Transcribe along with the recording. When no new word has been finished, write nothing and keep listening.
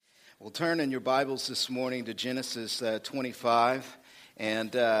We'll turn in your Bibles this morning to Genesis 25,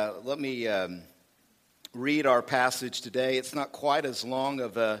 and let me read our passage today. It's not quite as long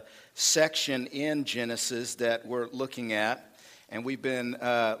of a section in Genesis that we're looking at, and we've been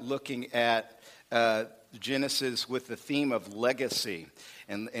looking at Genesis with the theme of legacy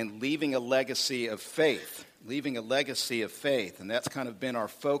and leaving a legacy of faith, and that's kind of been our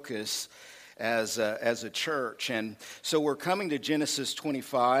focus as a church. And so we're coming to Genesis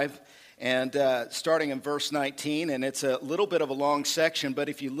 25 and starting in verse 19, and it's a little bit of a long section, but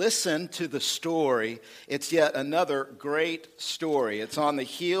if you listen to the story, it's yet another great story. It's on the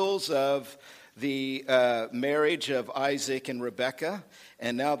heels of the marriage of Isaac and Rebekah,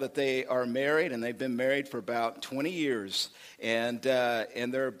 and now that they are married, and they've been married for about 20 years, and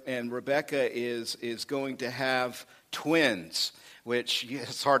Rebekah is going to have twins, which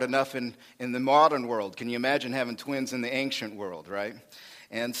is hard enough in the modern world. Can you imagine having twins in the ancient world, right?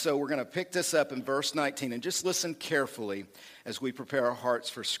 And so we're going to pick this up in verse 19, and just listen carefully as we prepare our hearts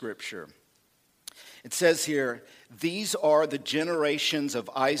for Scripture. It says here, "These are the generations of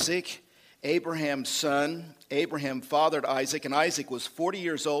Isaac, Abraham's son. Abraham fathered Isaac, and Isaac was 40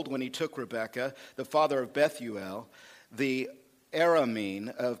 years old when he took Rebekah, the father of Bethuel, the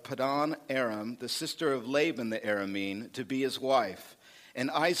Aramean of Padan Aram, the sister of Laban the Aramean, to be his wife. And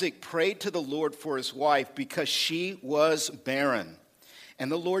Isaac prayed to the Lord for his wife because she was barren.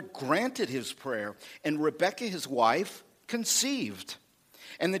 And the Lord granted his prayer, and Rebekah his wife conceived.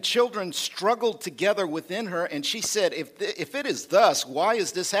 And the children struggled together within her, and she said, if it is thus, why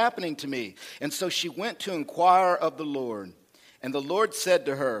is this happening to me? And so she went to inquire of the Lord. And the Lord said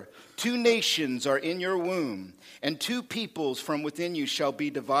to her, 2 nations are in your womb, and 2 peoples from within you shall be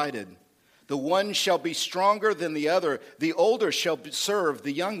divided. The one shall be stronger than the other. The older shall serve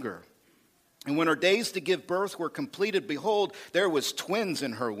the younger. And when her days to give birth were completed, behold, there was twins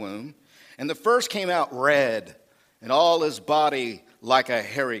in her womb. And the first came out red, and all his body like a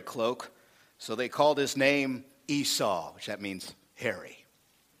hairy cloak. So they called his name Esau, which that means hairy.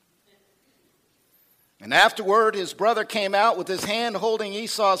 And afterward his brother came out with his hand holding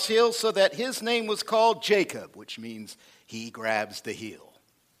Esau's heel, so that his name was called Jacob, which means he grabs the heel.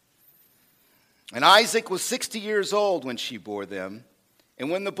 And Isaac was 60 years old when she bore them. And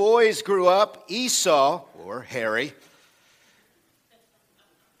when the boys grew up, Esau, or Harry,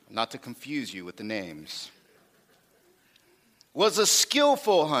 not to confuse you with the names, was a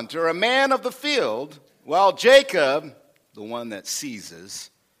skillful hunter, a man of the field, while Jacob, the one that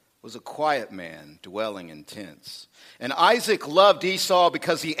seizes, was a quiet man dwelling in tents. And Isaac loved Esau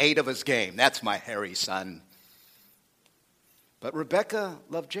because he ate of his game. That's my hairy son. But Rebekah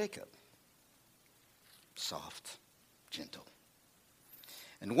loved Jacob. Soft, gentle.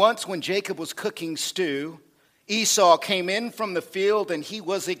 And once when Jacob was cooking stew, Esau came in from the field, and he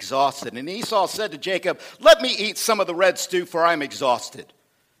was exhausted. And Esau said to Jacob, let me eat some of the red stew, for I am exhausted.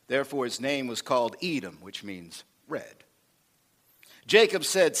 Therefore his name was called Edom, which means red. Jacob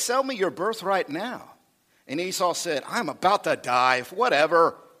said, sell me your birthright now. And Esau said, I'm about to die.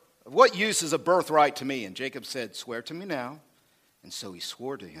 Whatever. What use is a birthright to me? And Jacob said, swear to me now. And so he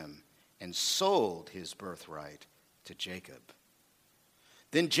swore to him and sold his birthright to Jacob.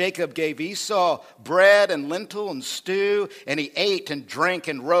 Then Jacob gave Esau bread and lentil and stew, and he ate and drank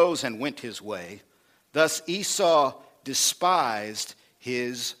and rose and went his way. Thus Esau despised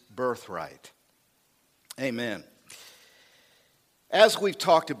his birthright. Amen. As we've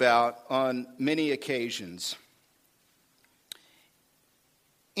talked about on many occasions,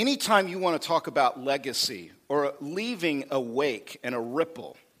 anytime you want to talk about legacy or leaving a wake and a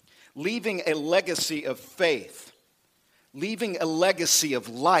ripple, leaving a legacy of faith, leaving a legacy of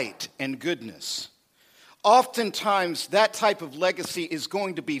light and goodness, oftentimes that type of legacy is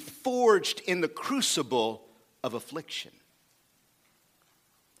going to be forged in the crucible of affliction.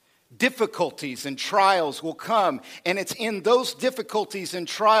 Difficulties and trials will come, and it's in those difficulties and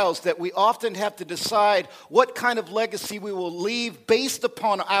trials that we often have to decide what kind of legacy we will leave based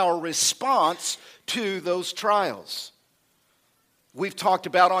upon our response to those trials. We've talked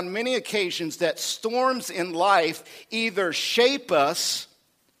about on many occasions that storms in life either shape us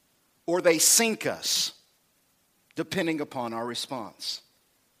or they sink us, depending upon our response.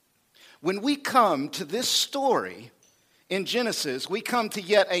 When we come to this story in Genesis, we come to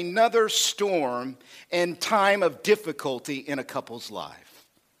yet another storm and time of difficulty in a couple's life.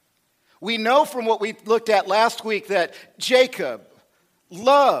 We know from what we looked at last week that Isaac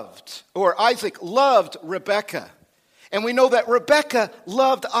loved Rebekah. And we know that Rebekah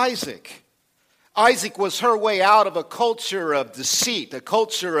loved Isaac. Isaac was her way out of a culture of deceit, a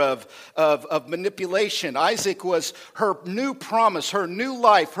culture of manipulation. Isaac was her new promise, her new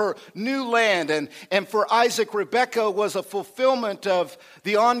life, her new land. And for Isaac, Rebekah was a fulfillment of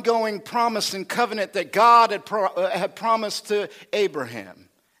the ongoing promise and covenant that God had promised to Abraham.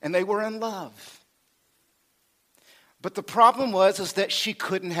 And they were in love. But the problem was that she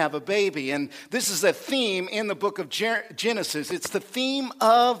couldn't have a baby. And this is a theme in the book of Genesis. It's the theme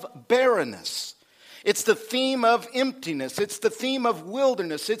of barrenness. It's the theme of emptiness. It's the theme of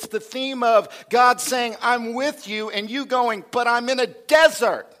wilderness. It's the theme of God saying, I'm with you, and you going, but I'm in a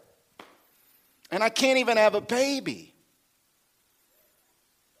desert. And I can't even have a baby.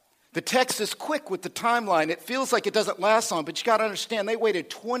 The text is quick with the timeline. It feels like it doesn't last long, but you got to understand, they waited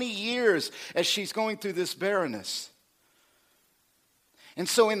 20 years as she's going through this barrenness. And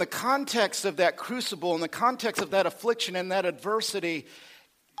so in the context of that crucible, in the context of that affliction and that adversity,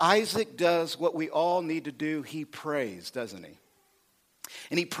 Isaac does what we all need to do. He prays, doesn't he?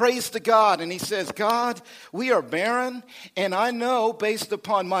 And he prays to God and he says, God, we are barren, and I know based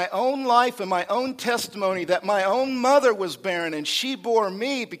upon my own life and my own testimony that my own mother was barren and she bore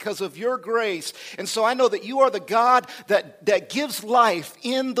me because of your grace. And so I know that you are the God that gives life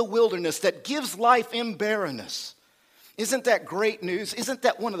in the wilderness, that gives life in barrenness. Isn't that great news? Isn't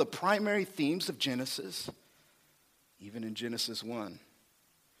that one of the primary themes of Genesis? Even in Genesis 1,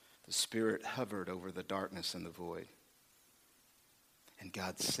 the Spirit hovered over the darkness and the void. And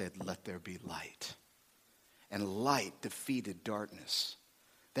God said, let there be light. And light defeated darkness.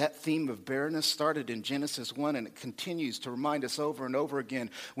 That theme of barrenness started in Genesis 1, and it continues to remind us over and over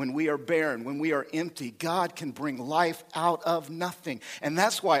again, when we are barren, when we are empty, God can bring life out of nothing. And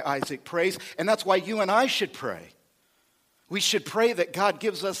that's why Isaac prays, and that's why you and I should pray. We should pray that God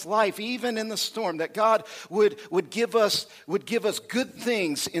gives us life, even in the storm, that God would give us good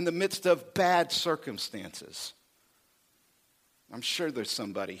things in the midst of bad circumstances. I'm sure there's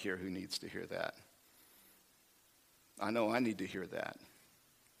somebody here who needs to hear that. I know I need to hear that.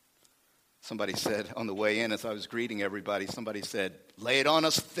 Somebody said on the way in, as I was greeting everybody, somebody said, lay it on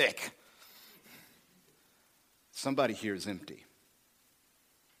us thick. Somebody here is empty.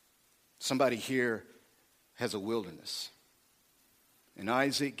 Somebody here has a wilderness. And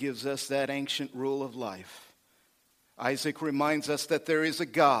Isaac gives us that ancient rule of life. Isaac reminds us that there is a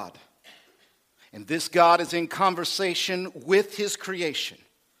God. And this God is in conversation with his creation.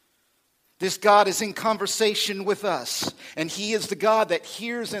 This God is in conversation with us. And he is the God that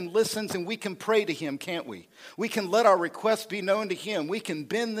hears and listens, and we can pray to him, can't we? We can let our requests be known to him. We can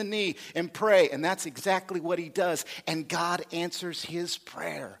bend the knee and pray. And that's exactly what he does. And God answers his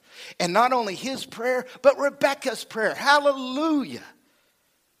prayer. And not only his prayer, but Rebekah's prayer. Hallelujah.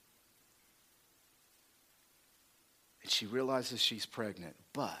 She realizes she's pregnant,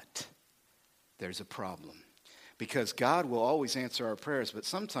 but there's a problem. Because God will always answer our prayers, but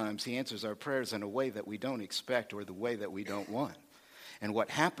sometimes he answers our prayers in a way that we don't expect or the way that we don't want. And what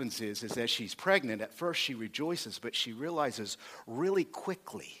happens is that she's pregnant, at first she rejoices, but she realizes really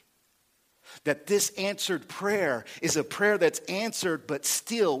quickly that this answered prayer is a prayer that's answered, but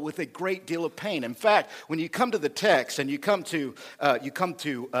still with a great deal of pain. In fact, when you come to the text and you come to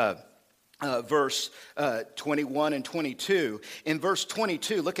verse 21 and 22. In verse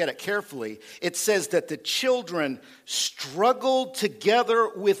 22, look at it carefully. It says that the children struggled together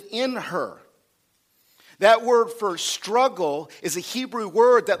within her. That word for struggle is a Hebrew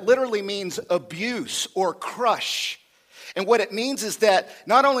word that literally means abuse or crush. And what it means is that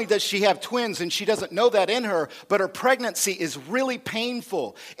not only does she have twins and she doesn't know that in her, but her pregnancy is really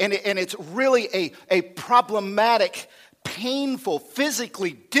painful. And it's really a problematic, painful,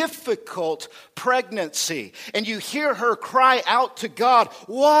 physically difficult pregnancy. And you hear her cry out to God,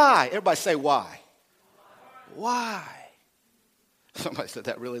 why? Everybody say why. Why? Somebody said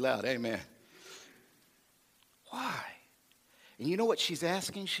that really loud. Amen. Why? And you know what she's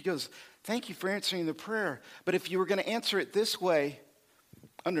asking? She goes, thank you for answering the prayer. But if you were going to answer it this way,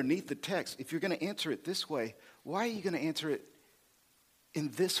 underneath the text, if you're going to answer it this way, why are you going to answer it in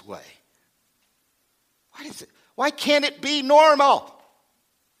this way? Why can't it be normal?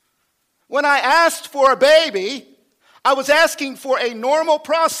 When I asked for a baby, I was asking for a normal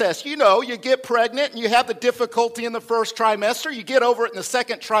process. You know, you get pregnant and you have the difficulty in the first trimester. You get over it in the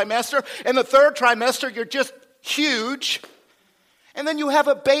second trimester. In the third trimester, you're just huge. And then you have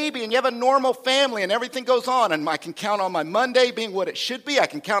a baby and you have a normal family and everything goes on. And I can count on my Monday being what it should be. I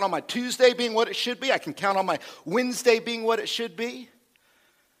can count on my Tuesday being what it should be. I can count on my Wednesday being what it should be.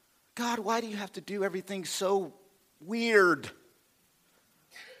 God, why do you have to do everything so weird?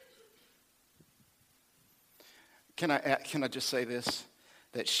 Can I just say this?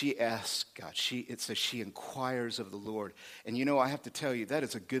 that she asks God. It says she inquires of the Lord. And you know, I have to tell you, that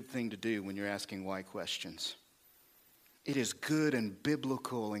is a good thing to do when you're asking why questions. It is good and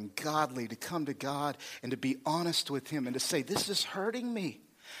biblical and godly to come to God and to be honest with him and to say, this is hurting me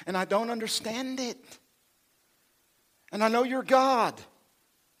and I don't understand it. And I know you're God.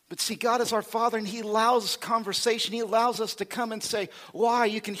 But see, God is our Father, and he allows conversation. He allows us to come and say, why?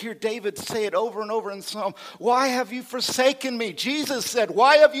 You can hear David say it over and over in Psalm. Why have you forsaken me? Jesus said,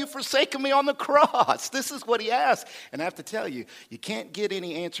 why have you forsaken me on the cross? This is what he asked. And I have to tell you, you can't get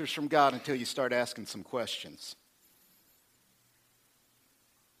any answers from God until you start asking some questions.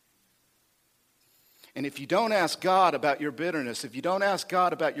 And if you don't ask God about your bitterness, if you don't ask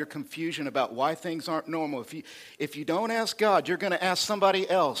God about your confusion about why things aren't normal, if you don't ask God, you're going to ask somebody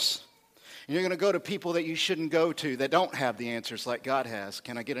else. And you're going to go to people that you shouldn't go to that don't have the answers like God has.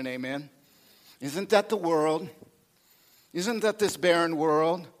 Can I get an amen? Isn't that the world? Isn't that this barren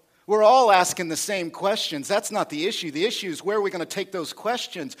world? We're all asking the same questions. That's not the issue. The issue is where are we going to take those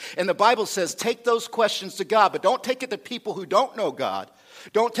questions? And the Bible says take those questions to God, but don't take it to people who don't know God.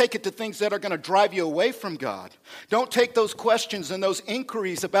 Don't take it to things that are going to drive you away from God. Don't take those questions and those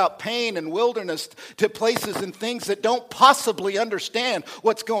inquiries about pain and wilderness to places and things that don't possibly understand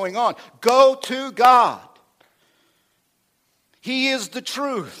what's going on. Go to God. He is the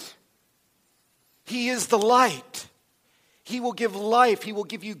truth. He is the light. He will give life. He will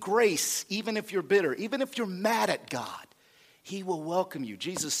give you grace, even if you're bitter, even if you're mad at God. He will welcome you.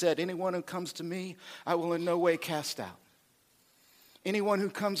 Jesus said, anyone who comes to me, I will in no way cast out. Anyone who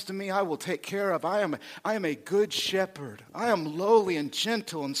comes to me, I will take care of. I am a good shepherd. I am lowly and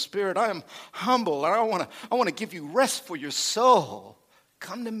gentle in spirit. I am humble. I want to give you rest for your soul.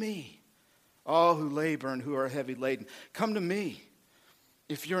 Come to me, all who labor and who are heavy laden. Come to me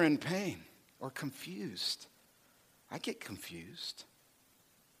if you're in pain or confused. I get confused.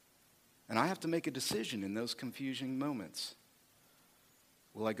 And I have to make a decision in those confusing moments.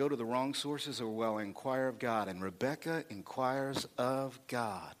 Will I go to the wrong sources or will I inquire of God? And Rebekah inquires of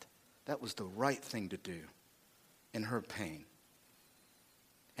God. That was the right thing to do in her pain.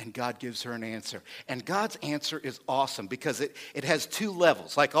 And God gives her an answer. And God's answer is awesome because it has two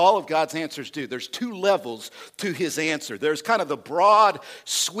levels. Like all of God's answers do. There's two levels to his answer. There's kind of the broad,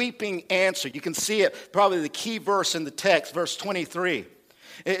 sweeping answer. You can see it, probably the key verse in the text, verse 23.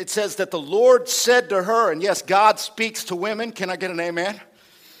 It says that the Lord said to her, and yes, God speaks to women. Can I get an amen?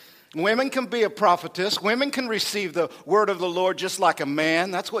 Women can be a prophetess. Women can receive the word of the Lord just like a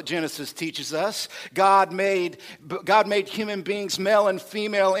man. That's what Genesis teaches us. God made human beings male and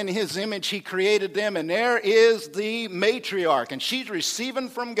female in his image. He created them, and there is the matriarch, and she's receiving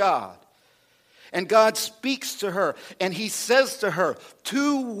from God. And God speaks to her, and he says to her,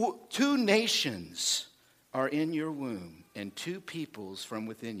 two nations are in your womb, and two peoples from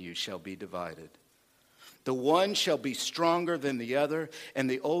within you shall be divided. The one shall be stronger than the other, and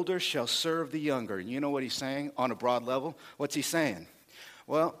the older shall serve the younger. And you know what he's saying on a broad level? What's he saying?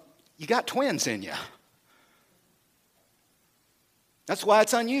 Well, you got twins in you. That's why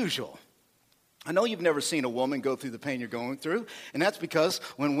it's unusual. I know you've never seen a woman go through the pain you're going through, and that's because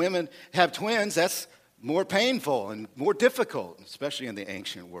when women have twins, that's more painful and more difficult, especially in the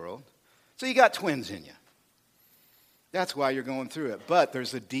ancient world. So you got twins in you. That's why you're going through it. But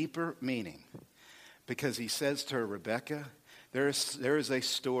there's a deeper meaning. Because he says to her, Rebekah, there is a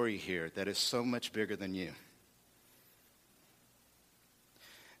story here that is so much bigger than you.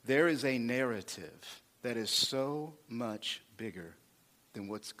 There is a narrative that is so much bigger than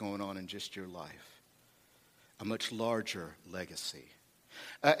what's going on in just your life. A much larger legacy.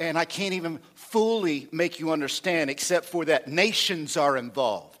 And I can't even fully make you understand except for that nations are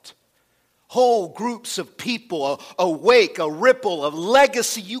involved. Whole groups of people, a wake, a ripple, a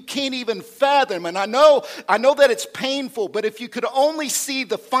legacy you can't even fathom. And I know that it's painful, but if you could only see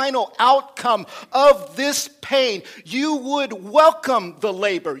the final outcome of this pain, you would welcome the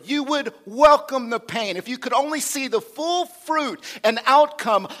labor. You would welcome the pain. If you could only see the full fruit and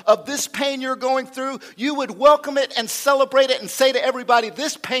outcome of this pain you're going through, you would welcome it and celebrate it and say to everybody,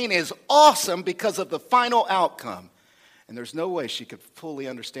 this pain is awesome because of the final outcome. And there's no way she could fully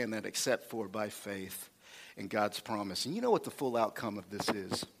understand that except for by faith in God's promise. And you know what the full outcome of this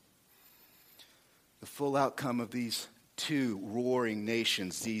is? The full outcome of these two warring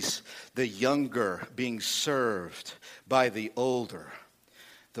nations, the younger being served by the older.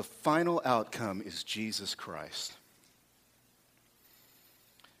 The final outcome is Jesus Christ.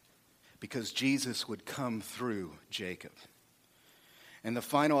 Because Jesus would come through Jacob. And the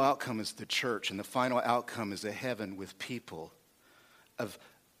final outcome is the church, and the final outcome is a heaven with people of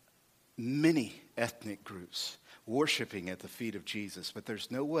many ethnic groups worshiping at the feet of Jesus, but there's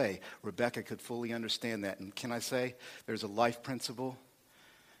no way Rebekah could fully understand that. And can I say, there's a life principle.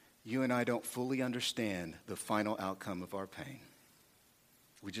 You and I don't fully understand the final outcome of our pain.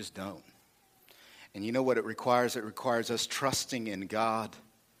 We just don't. And you know what it requires? It requires us trusting in God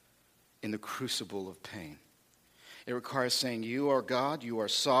in the crucible of pain. It requires saying, you are God, you are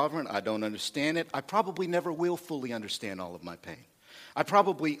sovereign, I don't understand it. I probably never will fully understand all of my pain. I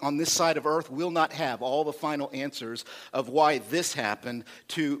probably, on this side of earth, will not have all the final answers of why this happened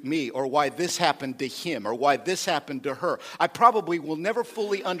to me, or why this happened to him, or why this happened to her. I probably will never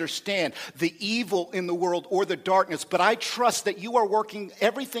fully understand the evil in the world or the darkness, but I trust that you are working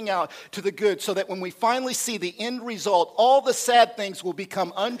everything out to the good, so that when we finally see the end result, all the sad things will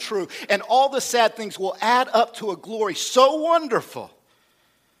become untrue, and all the sad things will add up to a glory so wonderful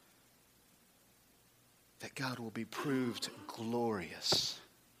that God will be proved glorious.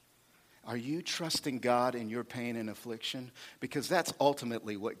 Are you trusting God in your pain and affliction? Because that's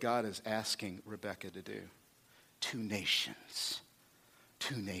ultimately what God is asking Rebekah to do. Two nations.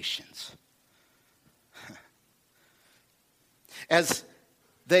 Two nations. As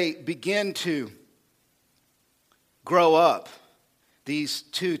they begin to grow up, these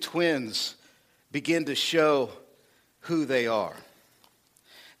two twins begin to show who they are.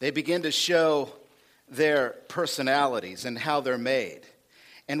 They begin to show their personalities and how they're made.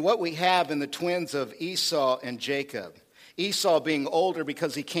 And what we have in the twins of Esau and Jacob, Esau being older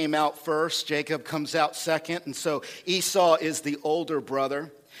because he came out first, Jacob comes out second, and so Esau is the older brother.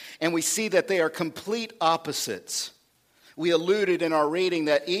 And we see that they are complete opposites. We alluded in our reading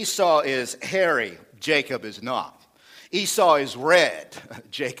that Esau is hairy, Jacob is not. Esau is red,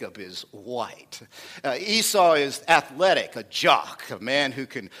 Jacob is white. Esau is athletic, a jock, a man who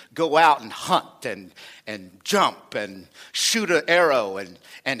can go out and hunt and jump and shoot an arrow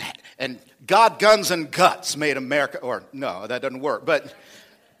and God guns and guts made America, or no, that doesn't work. But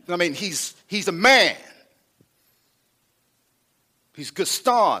I mean, he's a man. He's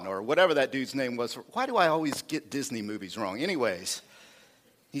Gaston or whatever that dude's name was. Why do I always get Disney movies wrong? Anyways.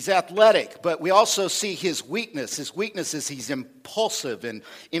 He's athletic, but we also see his weakness. His weakness is he's impulsive and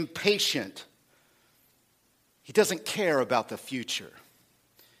impatient. He doesn't care about the future.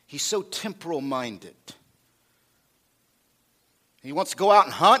 He's so temporal-minded. He wants to go out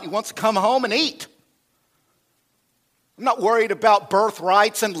and hunt. He wants to come home and eat. I'm not worried about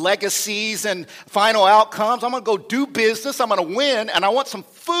birthrights and legacies and final outcomes. I'm going to go do business. I'm going to win, and I want some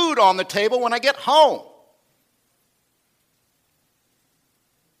food on the table when I get home.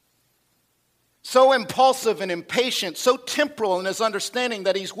 So impulsive and impatient, so temporal in his understanding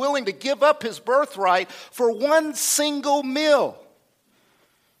that he's willing to give up his birthright for one single meal.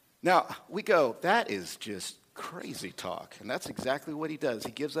 Now, we go, that is just crazy talk. And that's exactly what he does.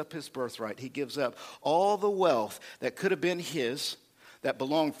 He gives up his birthright. He gives up all the wealth that could have been his, that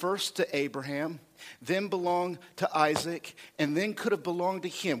belonged first to Abraham, then belonged to Isaac, and then could have belonged to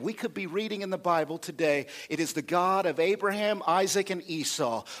him. We could be reading in the Bible today, it is the God of Abraham, Isaac, and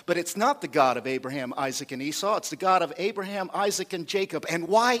Esau. But it's not the God of Abraham, Isaac, and Esau. It's the God of Abraham, Isaac, and Jacob. And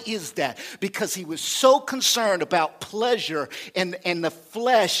why is that? Because he was so concerned about pleasure and the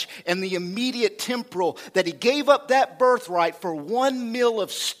flesh and the immediate temporal that he gave up that birthright for one meal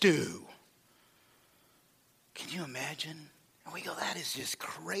of stew. Can you imagine? And we go, that is just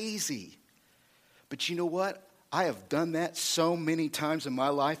crazy. But you know what? I have done that so many times in my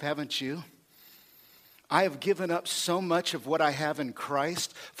life, haven't you? I have given up so much of what I have in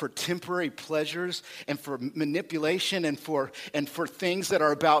Christ for temporary pleasures and for manipulation and for things that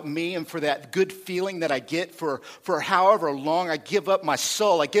are about me and for that good feeling that I get for however long. I give up my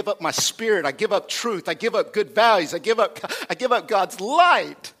soul. I give up my spirit. I give up truth. I give up good values. I give up God's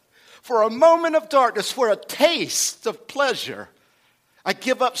light for a moment of darkness, for a taste of pleasure. I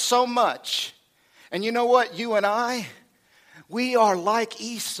give up so much. And you know what? You and I, we are like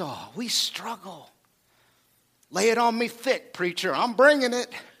Esau. We struggle. Lay it on me thick, preacher. I'm bringing it.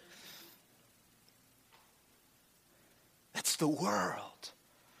 That's the world.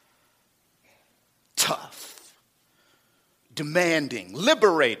 Tough. Demanding.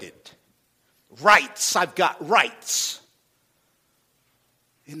 Liberated. Rights. I've got rights.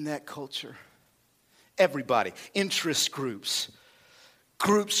 In that culture, everybody, interest groups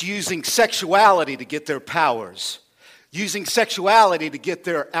using sexuality to get their powers, using sexuality to get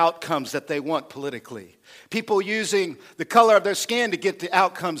their outcomes that they want politically. People using the color of their skin to get the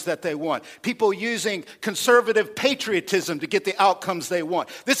outcomes that they want. People using conservative patriotism to get the outcomes they want.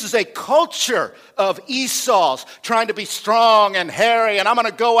 This is a culture of Esau's trying to be strong and hairy, and I'm going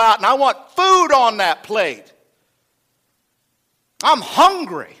to go out and I want food on that plate. I'm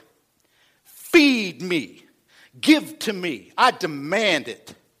hungry. Feed me. Give to me. I demand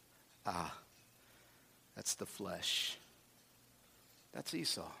it. That's the flesh. That's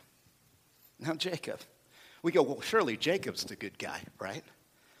Esau. Now Jacob. We go, well, surely Jacob's the good guy, right?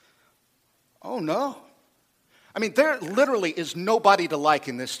 Oh, no. I mean, there literally is nobody to like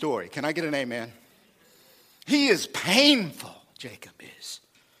in this story. Can I get an amen? He is painful, Jacob is.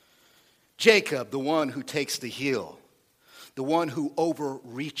 Jacob, the one who takes the heel, the one who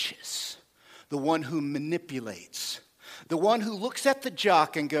overreaches, the one who manipulates, the one who looks at the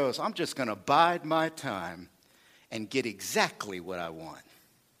jock and goes, I'm just going to bide my time and get exactly what I want.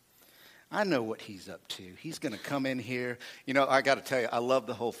 I know what he's up to. He's going to come in here. You know, I got to tell you, I love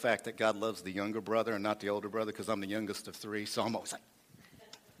the whole fact that God loves the younger brother and not the older brother because I'm the youngest of three, so I'm always like.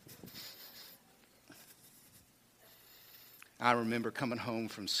 I remember coming home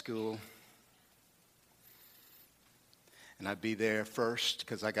from school, and I'd be there first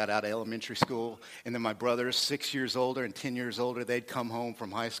because I got out of elementary school, and then my brothers, 6 years older and 10 years older, they'd come home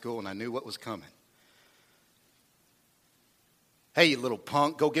from high school, and I knew what was coming. Hey, you little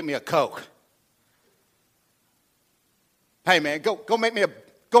punk, go get me a Coke. Hey, man, go make me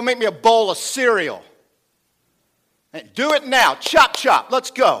a bowl of cereal. Hey, do it now. Chop, chop.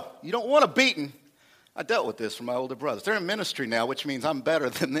 Let's go. You don't want a beating. I dealt with this from my older brothers. They're in ministry now, which means I'm better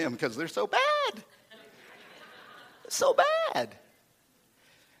than them because they're so bad. So bad.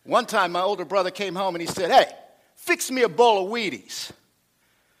 One time, my older brother came home and he said, hey, fix me a bowl of Wheaties.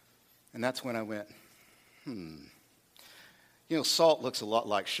 And that's when I went, You know, salt looks a lot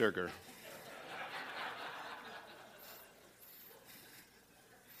like sugar.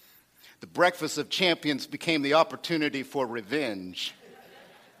 The breakfast of champions became the opportunity for revenge.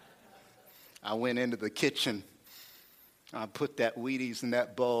 I went into the kitchen. I put that Wheaties in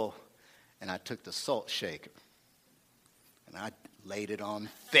that bowl, and I took the salt shaker, and I laid it on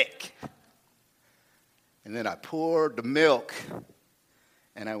thick. And then I poured the milk,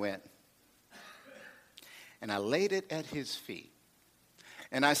 and I went, and I laid it at his feet.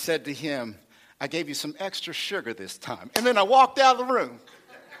 And I said to him, I gave you some extra sugar this time. And then I walked out of the room.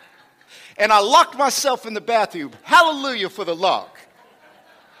 And I locked myself in the bathroom. Hallelujah for the lock.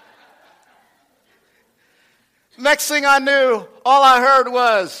 Next thing I knew, all I heard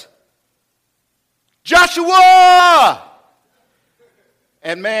was, Joshua!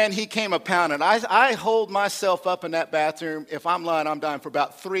 And man, he came a-pounding. I hold myself up in that bathroom. If I'm lying, I'm dying for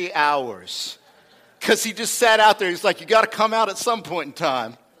about 3 hours. Because he just sat out there. He's like, you got to come out at some point in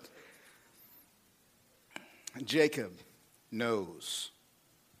time. And Jacob knows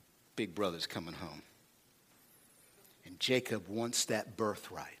big brother's coming home. And Jacob wants that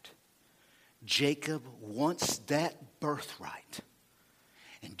birthright. Jacob wants that birthright.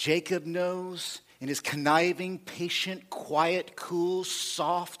 And Jacob knows in his conniving, patient, quiet, cool,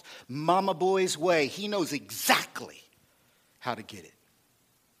 soft, mama boy's way, he knows exactly how to get it.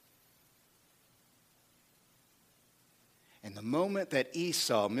 And the moment that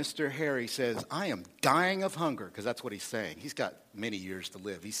Esau, Mr. Harry, says, I am dying of hunger, because that's what he's saying. He's got many years to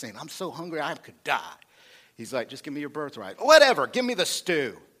live. He's saying, I'm so hungry I could die. He's like, just give me your birthright. Whatever, give me the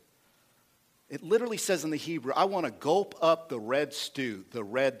stew. It literally says in the Hebrew, I want to gulp up the red stew, the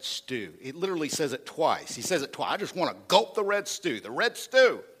red stew. It literally says it twice. He says it twice. I just want to gulp the red stew, the red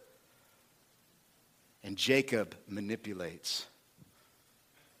stew. And Jacob manipulates.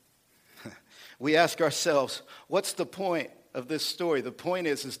 We ask ourselves, what's the point of this story? The point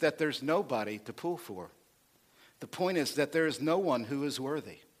is that there's nobody to pull for. The point is that there is no one who is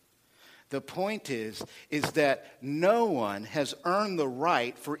worthy. The point is that no one has earned the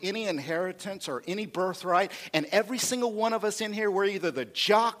right for any inheritance or any birthright, and every single one of us in here, we're either the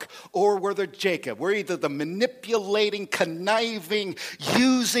jock or we're the Jacob. We're either the manipulating, conniving,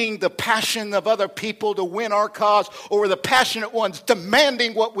 using the passion of other people to win our cause, or we're the passionate ones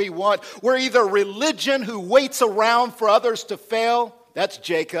demanding what we want. We're either religion who waits around for others to fail. That's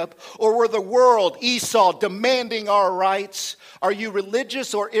Jacob. Or we're the world, Esau, demanding our rights. Are you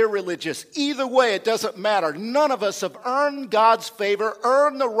religious or irreligious? Either way, it doesn't matter. None of us have earned God's favor,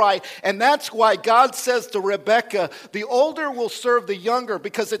 earned the right. And that's why God says to Rebekah, the older will serve the younger,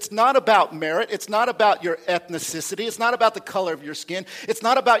 because it's not about merit. It's not about your ethnicity. It's not about the color of your skin. It's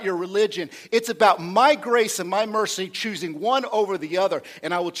not about your religion. It's about my grace and my mercy choosing one over the other.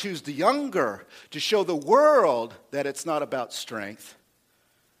 And I will choose the younger to show the world that it's not about strength.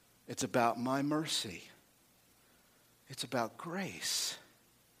 It's about my mercy. It's about grace.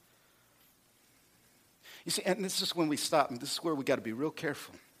 You see, and this is when we stop, and this is where we got to be real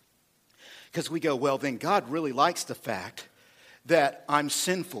careful. Because we go, well, then God really likes the fact that I'm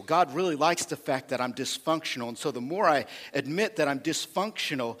sinful. God really likes the fact that I'm dysfunctional. And so the more I admit that I'm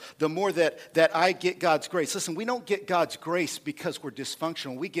dysfunctional, the more that I get God's grace. Listen, we don't get God's grace because we're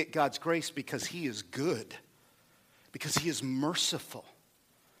dysfunctional. We get God's grace because he is good, because he is merciful.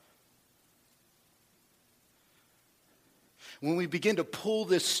 When we begin to pull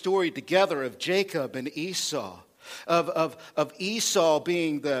this story together of Jacob and Esau, of Esau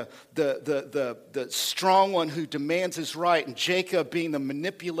being the strong one who demands his right, and Jacob being the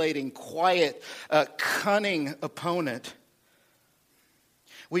manipulating, quiet, cunning opponent,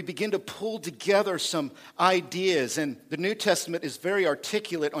 we begin to pull together some ideas. And the New Testament is very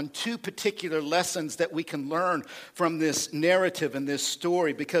articulate on two particular lessons that we can learn from this narrative and this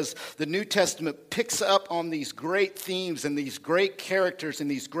story, because the New Testament picks up on these great themes and these great characters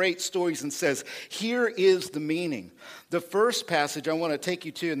and these great stories and says, here is the meaning. The first passage I want to take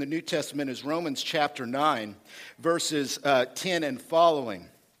you to in the New Testament is Romans chapter 9, verses 10 and following.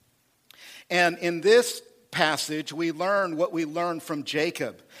 And in this passage, we learn what we learned from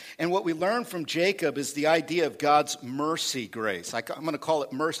Jacob. And what we learn from Jacob is the idea of God's mercy grace. I'm going to call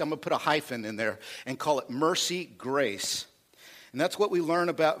it mercy. I'm going to put a hyphen in there and call it mercy grace. And that's what we learn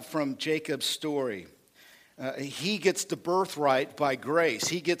about from Jacob's story. He gets the birthright by grace.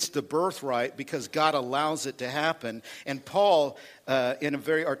 He gets the birthright because God allows it to happen. And Paul, in a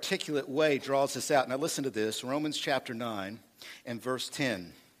very articulate way, draws this out. Now listen to this, Romans chapter 9 and verse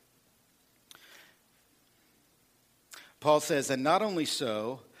 10. Paul says, and not only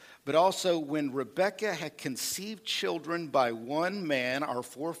so, but also when Rebekah had conceived children by one man, our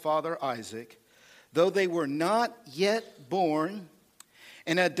forefather Isaac, though they were not yet born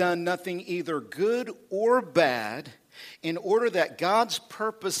and had done nothing either good or bad, in order that God's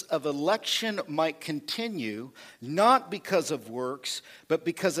purpose of election might continue, not because of works, but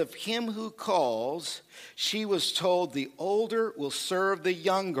because of him who calls, she was told, the older will serve the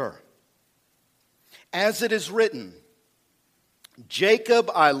younger. As it is written,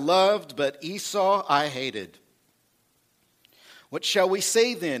 Jacob I loved, but Esau I hated. What shall we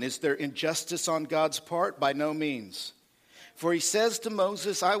say then? Is there injustice on God's part? By no means. For he says to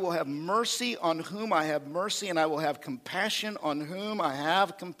Moses, I will have mercy on whom I have mercy, and I will have compassion on whom I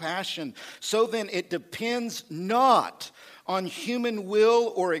have compassion. So then it depends not on human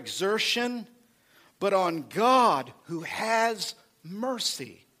will or exertion, but on God who has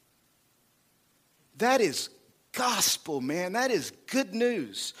mercy. That is gospel, man. That is good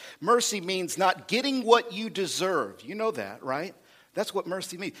news. Mercy means not getting what you deserve. You know that, right? That's what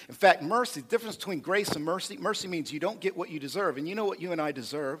mercy means. In fact, mercy, the difference between grace and mercy means you don't get what you deserve. And you know what you and I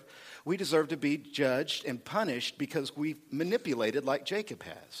deserve? We deserve to be judged and punished because we've manipulated like Jacob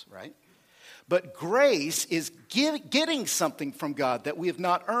has, right? But grace is getting something from God that we have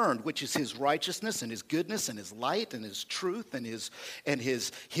not earned, which is his righteousness and his goodness and his light and his truth and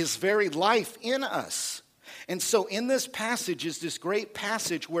his very life in us. And so in this passage is this great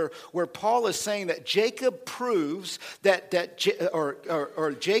passage where Paul is saying that Jacob proves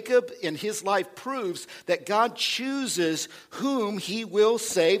or Jacob in his life proves that God chooses whom he will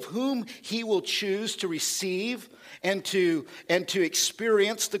save, whom he will choose to receive and to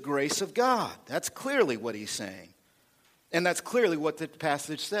experience the grace of God. That's clearly what he's saying. And that's clearly what the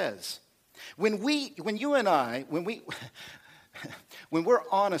passage says. When we're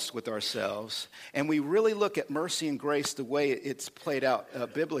honest with ourselves and we really look at mercy and grace the way it's played out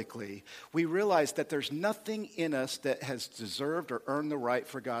biblically, we realize that there's nothing in us that has deserved or earned the right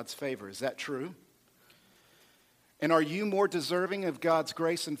for God's favor. Is that true? And are you more deserving of God's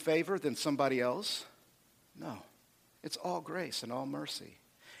grace and favor than somebody else? No. It's all grace and all mercy.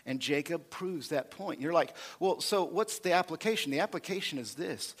 And Jacob proves that point. You're like, well, so what's the application? The application is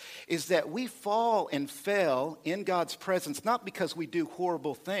this, is that we fall and fail in God's presence, not because we do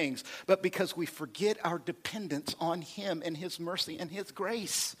horrible things, but because we forget our dependence on him and his mercy and his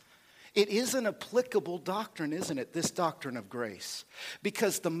grace. It is an applicable doctrine, isn't it, this doctrine of grace?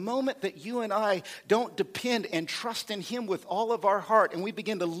 Because the moment that you and I don't depend and trust in him with all of our heart and we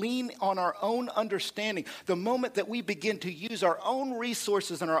begin to lean on our own understanding, the moment that we begin to use our own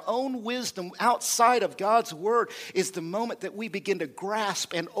resources and our own wisdom outside of God's word is the moment that we begin to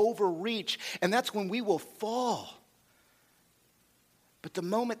grasp and overreach, and that's when we will fall. But the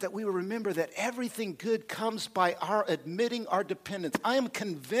moment that we will remember that everything good comes by our admitting our dependence. I am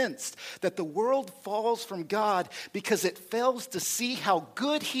convinced that the world falls from God because it fails to see how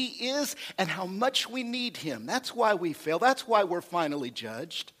good he is and how much we need him. That's why we fail. That's why we're finally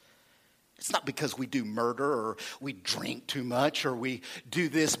judged. It's not because we do murder or we drink too much or we do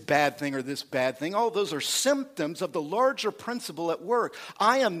this bad thing or this bad thing. All those are symptoms of the larger principle at work.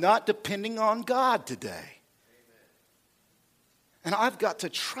 I am not depending on God today. And I've got to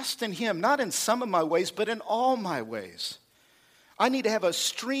trust in him, not in some of my ways, but in all my ways. I need to have a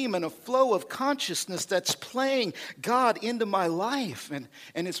stream and a flow of consciousness that's playing God into my life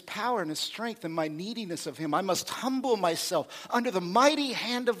and his power and his strength and my neediness of him. I must humble myself under the mighty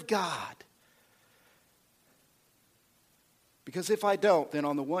hand of God. Because if I don't, then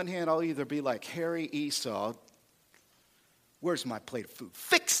on the one hand, I'll either be like hairy Esau. Where's my plate of food?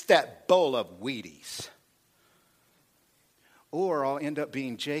 Fix that bowl of Wheaties. Or I'll end up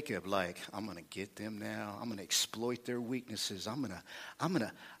being Jacob, like, I'm going to get them now. I'm going to exploit their weaknesses.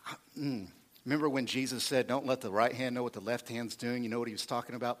 Remember when Jesus said, don't let the right hand know what the left hand's doing? You know what he was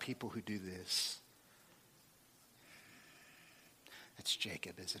talking about? People who do this. That's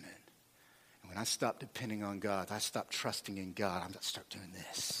Jacob, isn't it? And when I stop depending on God, I stop trusting in God, I'm going to start doing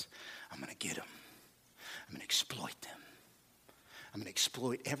this. I'm going to get them. I'm going to exploit them. I'm going to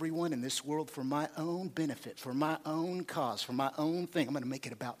exploit everyone in this world for my own benefit, for my own cause, for my own thing. I'm going to make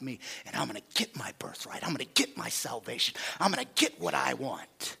it about me, and I'm going to get my birthright. I'm going to get my salvation. I'm going to get what I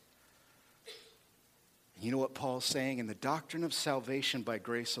want. And you know what Paul's saying? In the doctrine of salvation by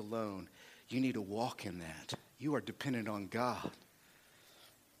grace alone, you need to walk in that. You are dependent on God.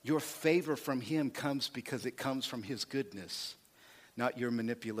 Your favor from him comes because it comes from his goodness, not your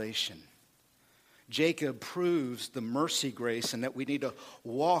manipulation. Jacob proves the mercy grace and that we need to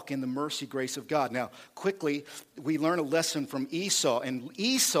walk in the mercy grace of God. Now, quickly, we learn a lesson from Esau. And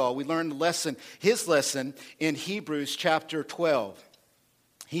Esau, we learn his lesson in Hebrews chapter 12.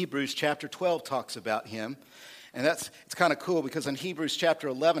 Hebrews chapter 12 talks about him. And it's kind of cool because in Hebrews chapter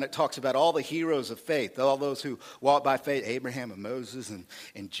 11, it talks about all the heroes of faith, all those who walk by faith, Abraham and Moses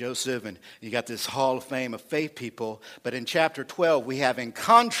and Joseph, and you got this hall of fame of faith people. But in chapter 12, we have in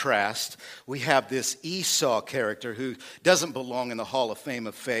contrast, we have this Esau character who doesn't belong in the hall of fame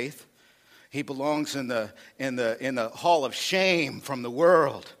of faith. He belongs in the hall of shame from the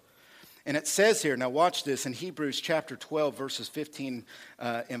world. And it says here, now watch this, in Hebrews chapter 12, verses 15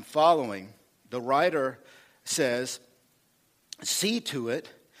 and following, the writer says, see to it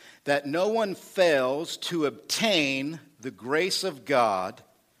that no one fails to obtain the grace of God.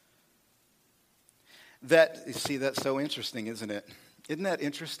 See, that's so interesting, isn't it? Isn't that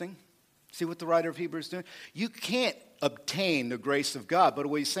interesting? See what the writer of Hebrews is doing? You can't obtain the grace of God, but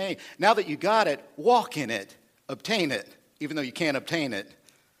what he's saying, now that you got it, walk in it, obtain it, even though you can't obtain it.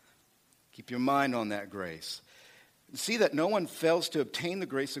 Keep your mind on that grace. See that no one fails to obtain the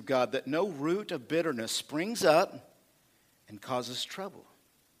grace of God, that no root of bitterness springs up and causes trouble.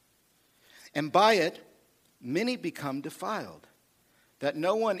 And by it, many become defiled, that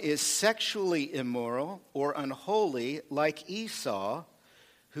no one is sexually immoral or unholy like Esau,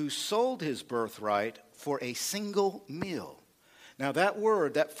 who sold his birthright for a single meal. Now that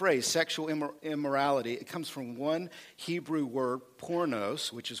word, that phrase, sexual immorality, it comes from one Hebrew word,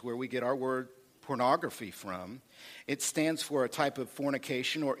 pornos, which is where we get our word pornography from. It stands for a type of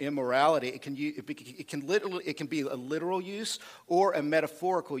fornication or immorality. It can be a literal use or a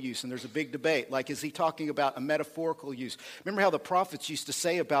metaphorical use, and there's a big debate. Like, is he talking about a metaphorical use? Remember how the prophets used to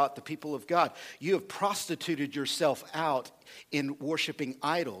say about the people of God, you have prostituted yourself out in worshiping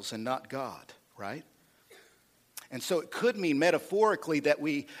idols and not God, right? And so it could mean metaphorically that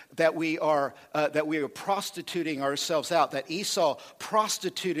we are prostituting ourselves out. That Esau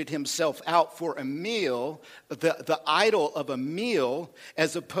prostituted himself out for a meal, the idol of a meal,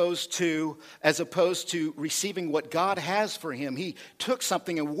 as opposed to receiving what God has for him. He took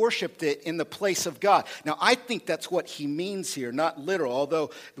something and worshipped it in the place of God. Now I think that's what he means here, not literal. Although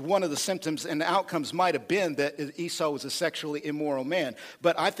one of the symptoms and outcomes might have been that Esau was a sexually immoral man,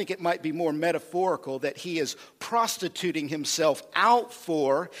 but I think it might be more metaphorical that he is prostituting himself out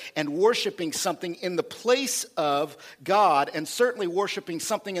for and worshiping something in the place of God, and certainly worshiping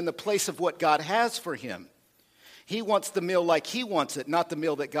something in the place of what God has for him. He wants the meal like he wants it, not the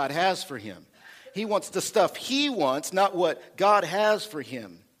meal that God has for him. He wants the stuff he wants, not what God has for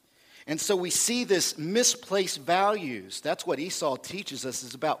him. And so we see this misplaced values. That's what Esau teaches us,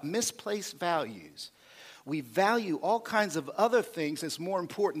 is about misplaced values. We value all kinds of other things as more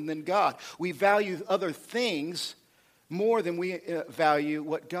important than God. We value other things more than we value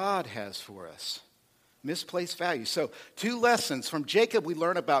what God has for us. Misplaced values. So 2 lessons. From Jacob we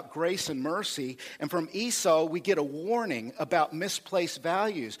learn about grace and mercy, and from Esau we get a warning about misplaced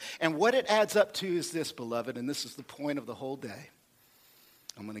values. And what it adds up to is this, beloved, and this is the point of the whole day.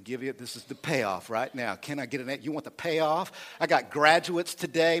 I'm going to give you, this is the payoff right now. Can I get it? You want the payoff? I got graduates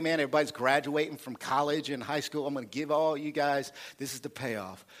today, man. Everybody's graduating from college and high school. I'm going to give all you guys, this is the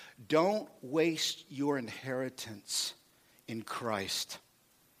payoff. Don't waste your inheritance in Christ.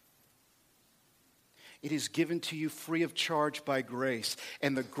 It is given to you free of charge by grace.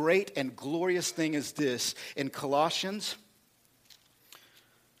 And the great and glorious thing is this. In Colossians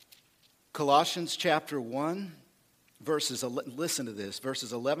chapter 1, listen to this,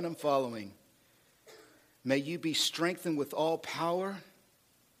 verses 11 and following. May you be strengthened with all power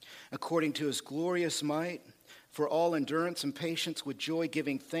according to his glorious might, for all endurance and patience with joy,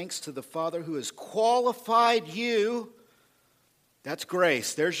 giving thanks to the Father who has qualified you. That's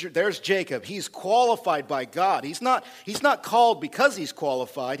grace. There's Jacob. He's qualified by God. He's not called because he's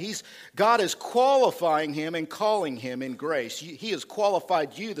qualified. God is qualifying him and calling him in grace. He has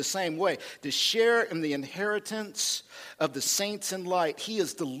qualified you the same way to share in the inheritance of the saints in light. He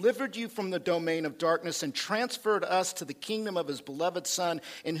has delivered you from the domain of darkness and transferred us to the kingdom of his beloved Son,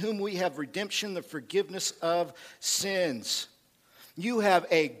 in whom we have redemption, the forgiveness of sins. You have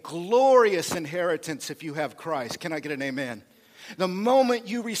a glorious inheritance if you have Christ. Can I get an amen? The moment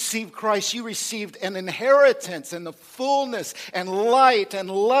you received Christ, you received an inheritance and the fullness and light and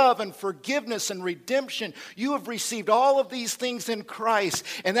love and forgiveness and redemption. You have received all of these things in Christ.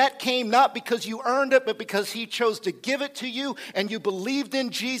 And that came not because you earned it, but because he chose to give it to you, and you believed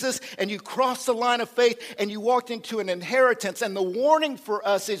in Jesus and you crossed the line of faith and you walked into an inheritance. And the warning for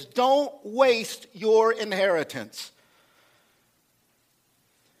us is, don't waste your inheritance.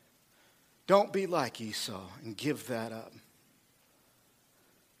 Don't be like Esau and give that up.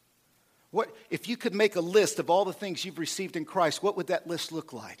 What if you could make a list of all the things you've received in Christ, what would that list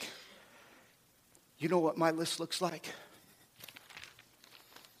look like? You know what my list looks like?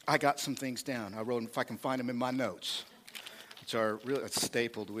 I got some things down. I wrote them if I can find them in my notes, which are really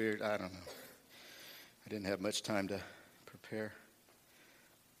stapled weird. I don't know. I didn't have much time to prepare.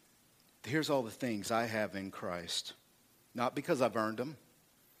 Here's all the things I have in Christ. Not because I've earned them.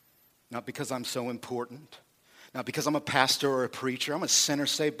 Not because I'm so important. Not because I'm a pastor or a preacher. I'm a sinner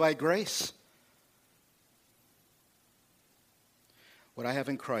saved by grace. What I have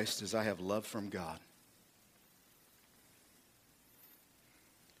in Christ is I have love from God.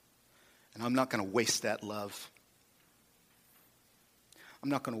 And I'm not going to waste that love. I'm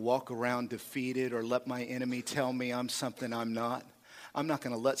not going to walk around defeated or let my enemy tell me I'm something I'm not. I'm not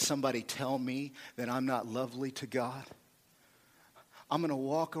going to let somebody tell me that I'm not lovely to God. I'm going to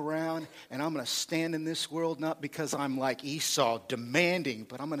walk around and I'm going to stand in this world not because I'm like Esau demanding,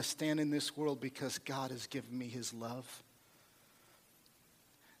 but I'm going to stand in this world because God has given me his love.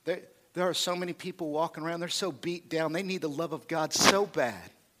 There are so many people walking around, they're so beat down, they need the love of God so bad.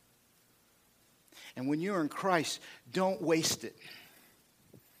 And when you're in Christ, don't waste it.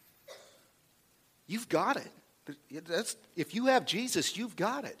 You've got it. If you have Jesus, you've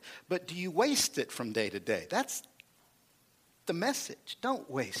got it. But do you waste it from day to day? That's the message. Don't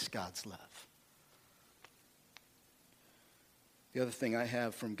waste God's love. The other thing I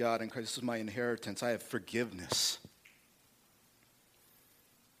have from God in Christ, this is my inheritance. I have forgiveness.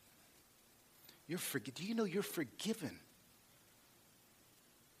 Do you know you're forgiven?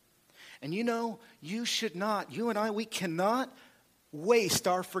 And you know, you and I, we cannot waste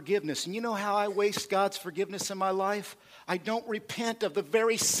our forgiveness. And you know how I waste God's forgiveness in my life? I don't repent of the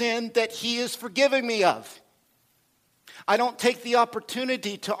very sin that he is forgiving me of. I don't take the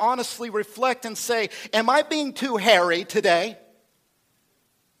opportunity to honestly reflect and say, am I being too hairy today?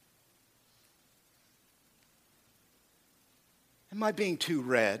 Am I being too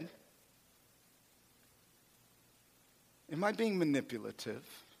red? Am I being manipulative,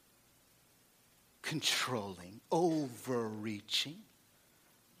 controlling, overreaching?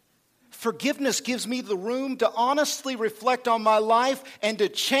 Forgiveness gives me the room to honestly reflect on my life and to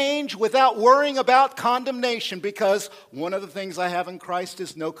change without worrying about condemnation, because one of the things I have in Christ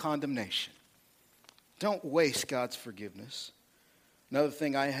is no condemnation. Don't waste God's forgiveness. Another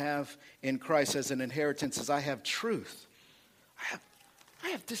thing I have in Christ as an inheritance is I have truth. I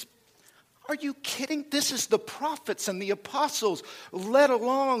have this. Are you kidding? This is the prophets and the apostles led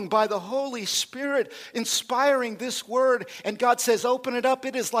along by the Holy Spirit inspiring this word. And God says, open it up.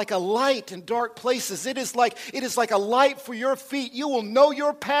 It is like a light in dark places. It is like a light for your feet. You will know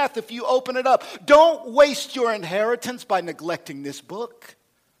your path if you open it up. Don't waste your inheritance by neglecting this book.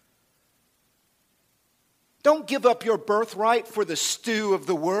 Don't give up your birthright for the stew of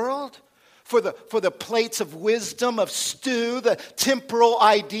the world. For the plates of wisdom, of stew, the temporal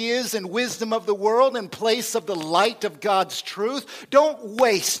ideas and wisdom of the world in place of the light of God's truth. Don't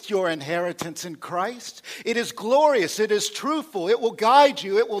waste your inheritance in Christ. It is glorious. It is truthful. It will guide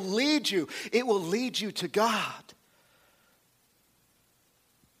you. It will lead you. It will lead you to God.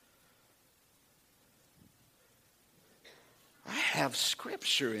 I have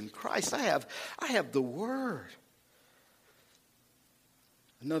Scripture in Christ. I have the Word.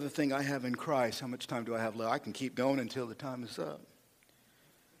 Another thing I have in Christ, how much time do I have left? I can keep going until the time is up.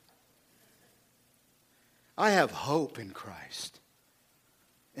 I have hope in Christ,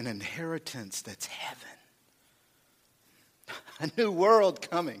 an inheritance that's heaven, a new world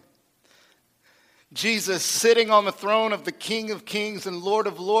coming. Jesus sitting on the throne of the King of Kings and Lord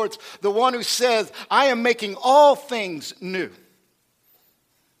of Lords, the one who says, I am making all things new.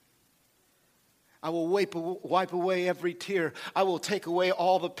 I will wipe away every tear. I will take away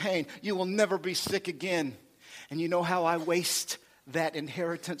all the pain. You will never be sick again. And you know how I waste that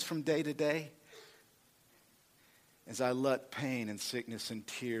inheritance from day to day? As I let pain and sickness and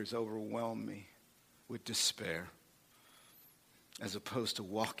tears overwhelm me with despair, as opposed to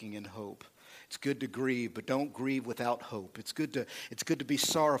walking in hope. It's good to grieve, but don't grieve without hope. It's good to be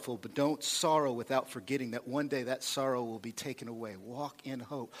sorrowful, but don't sorrow without forgetting that one day that sorrow will be taken away. Walk in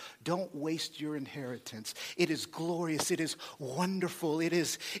hope. Don't waste your inheritance. It is glorious. It is wonderful. It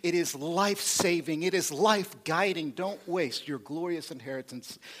is life-saving. It is life-guiding. Don't waste your glorious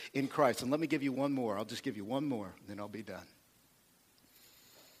inheritance in Christ. And let me give you one more. I'll just give you one more, then I'll be done.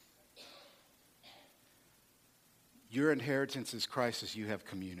 Your inheritance is Christ as you have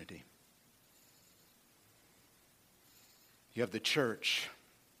community. You have the church.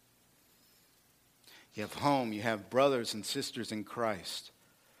 You have home. You have brothers and sisters in Christ.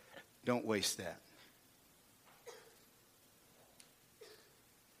 Don't waste that.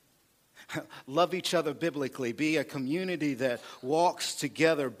 Love each other biblically. Be a community that walks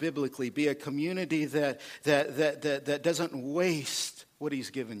together biblically. Be a community that doesn't waste what he's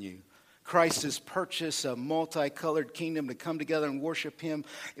given you. Christ has purchased a multicolored kingdom to come together and worship him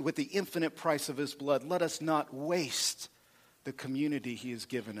with the infinite price of his blood. Let us not waste the community he has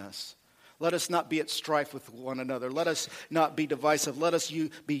given us. Let us not be at strife with one another. Let us not be divisive. Let us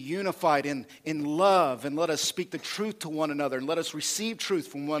be unified in love, and let us speak the truth to one another, and let us receive truth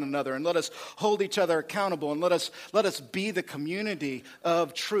from one another, and let us hold each other accountable, and let us be the community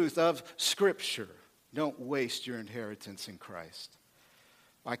of truth, of Scripture. Don't waste your inheritance in Christ.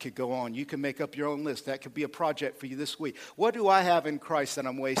 I could go on. You can make up your own list. That could be a project for you this week. What do I have in Christ that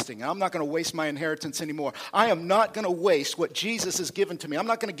I'm wasting? I'm not going to waste my inheritance anymore. I am not going to waste what Jesus has given to me. I'm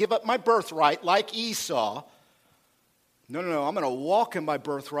not going to give up my birthright like Esau. No. I'm going to walk in my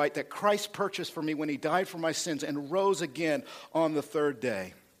birthright that Christ purchased for me when he died for my sins and rose again on the third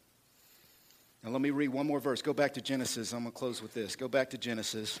day. Now let me read one more verse. Go back to Genesis. I'm going to close with this. Go back to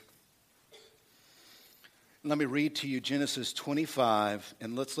Genesis. Let me read to you Genesis 25,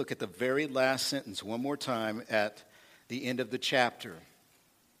 and let's look at the very last sentence one more time at the end of the chapter.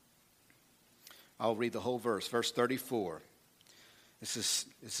 I'll read the whole verse, verse 34. This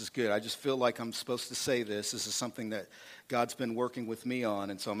is good. I just feel like I'm supposed to say this. This is something that God's been working with me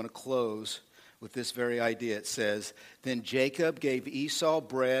on, and so I'm going to close with this very idea. It says, Then Jacob gave Esau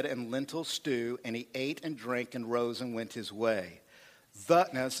bread and lentil stew, and he ate and drank and rose and went his way.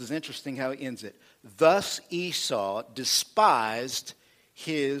 Now, this is interesting how he ends it. Thus Esau despised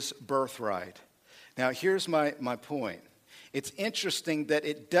his birthright. Now, here's my point. It's interesting that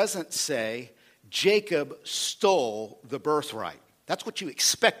it doesn't say Jacob stole the birthright. That's what you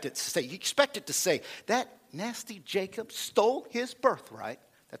expect it to say. You expect it to say, that nasty Jacob stole his birthright.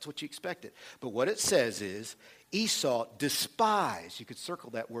 That's what you expected. But what it says is, Esau despised, you could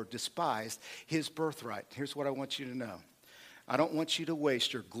circle that word, despised his birthright. Here's what I want you to know. I don't want you to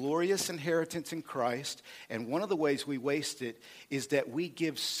waste your glorious inheritance in Christ. And one of the ways we waste it is that we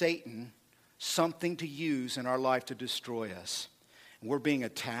give Satan something to use in our life to destroy us. We're being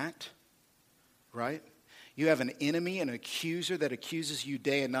attacked, right? You have an enemy, an accuser that accuses you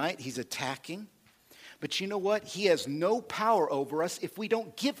day and night. He's attacking. But you know what? He has no power over us if we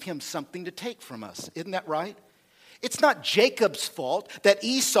don't give him something to take from us. Isn't that right? It's not Jacob's fault that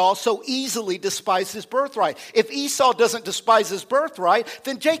Esau so easily despised his birthright. If Esau doesn't despise his birthright,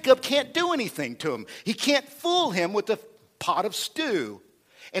 then Jacob can't do anything to him. He can't fool him with a pot of stew.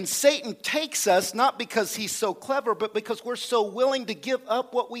 And Satan takes us not because he's so clever, but because we're so willing to give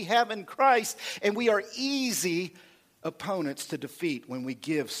up what we have in Christ, and we are easy opponents to defeat when we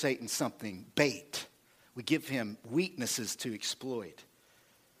give Satan something, bait. We give him weaknesses to exploit.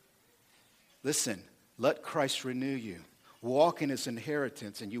 Listen. Let Christ renew you. Walk in his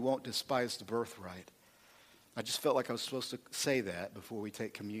inheritance, and you won't despise the birthright. I just felt like I was supposed to say that before we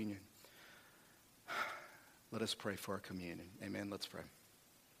take communion. Let us pray for our communion. Amen. Let's pray.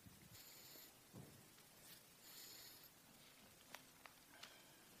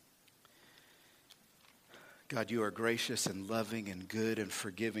 God, you are gracious and loving and good and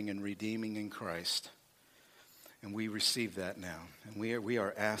forgiving and redeeming in Christ. And we receive that now. And we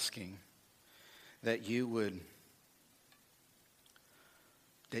are asking that you would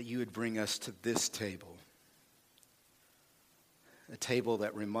that you would bring us to this table. A table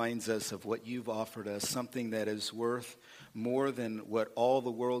that reminds us of what you've offered us, something that is worth more than what all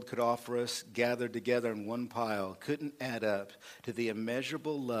the world could offer us, gathered together in one pile, couldn't add up to the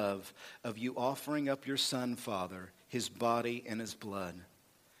immeasurable love of you offering up your Son, Father, his body and his blood.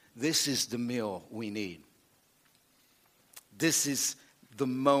 This is the meal we need. This is the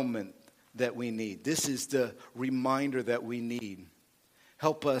moment that we need. This is the reminder that we need.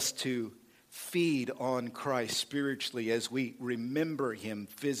 Help us to feed on Christ spiritually as we remember him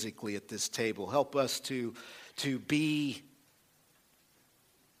physically at this table. Help us to be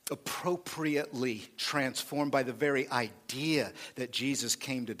appropriately transformed by the very idea that Jesus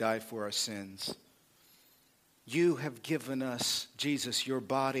came to die for our sins. You have given us, Jesus, your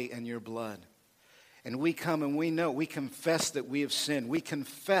body and your blood. And we come and we know, we confess that we have sinned. We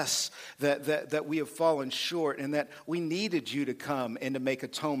confess that we have fallen short and that we needed you to come and to make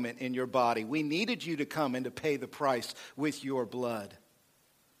atonement in your body. We needed you to come and to pay the price with your blood.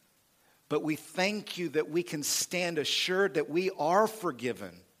 But we thank you that we can stand assured that we are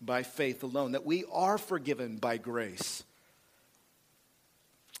forgiven by faith alone, that we are forgiven by grace.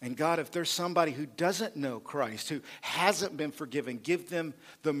 And God, if there's somebody who doesn't know Christ, who hasn't been forgiven, give them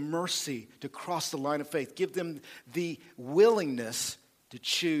the mercy to cross the line of faith. Give them the willingness to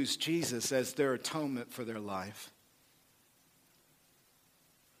choose Jesus as their atonement for their life.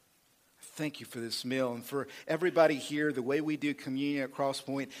 Thank you for this meal. And for everybody here, the way we do communion at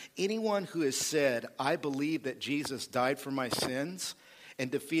Crosspoint, anyone who has said, I believe that Jesus died for my sins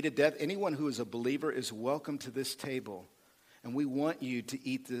and defeated death, anyone who is a believer is welcome to this table. And we want you to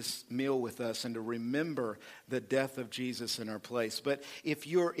eat this meal with us and to remember the death of Jesus in our place. But if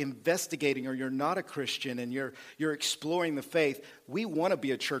you're investigating or you're not a Christian and you're exploring the faith, we want to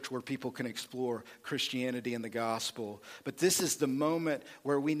be a church where people can explore Christianity and the gospel. But this is the moment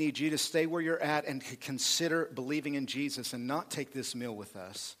where we need you to stay where you're at and to consider believing in Jesus and not take this meal with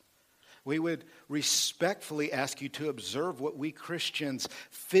us. We would respectfully ask you to observe what we Christians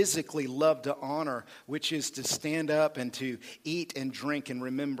physically love to honor, which is to stand up and to eat and drink in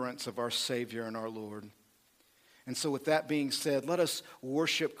remembrance of our Savior and our Lord. And so with that being said, let us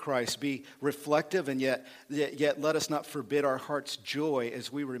worship Christ, be reflective, and yet let us not forbid our heart's joy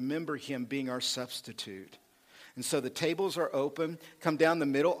as we remember him being our substitute. And so the tables are open. Come down the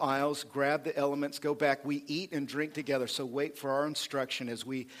middle aisles, grab the elements, go back. We eat and drink together, so wait for our instruction as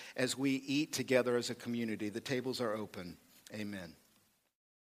we eat together as a community. The tables are open. Amen.